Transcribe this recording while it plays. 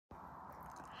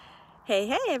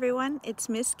Hey everyone, it's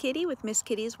Miss Kitty with Miss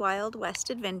Kitty's Wild West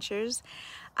Adventures.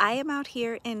 I am out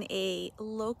here in a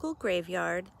local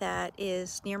graveyard that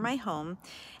is near my home,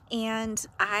 and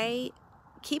I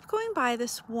keep going by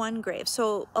this one grave.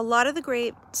 So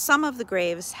some of the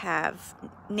graves have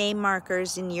name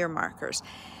markers and year markers.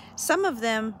 Some of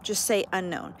them just say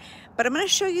unknown. But I'm going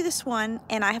to show you this one,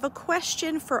 and I have a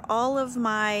question for all of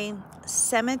my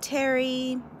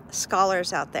cemetery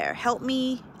scholars out there. Help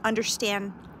me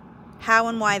understand how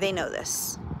and why they know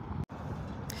this.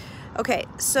 Okay,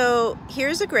 so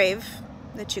here's a grave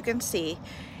that you can see,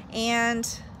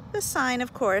 and the sign,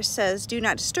 of course, says do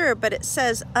not disturb, but it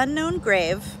says unknown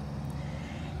grave,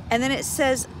 and then it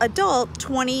says adult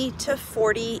 20 to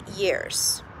 40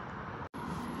 years.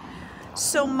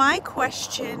 So my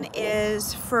question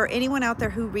is, for anyone out there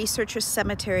who researches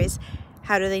cemeteries,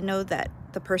 how do they know that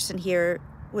the person here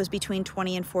was between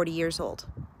 20 and 40 years old?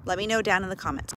 Let me know down in the comments.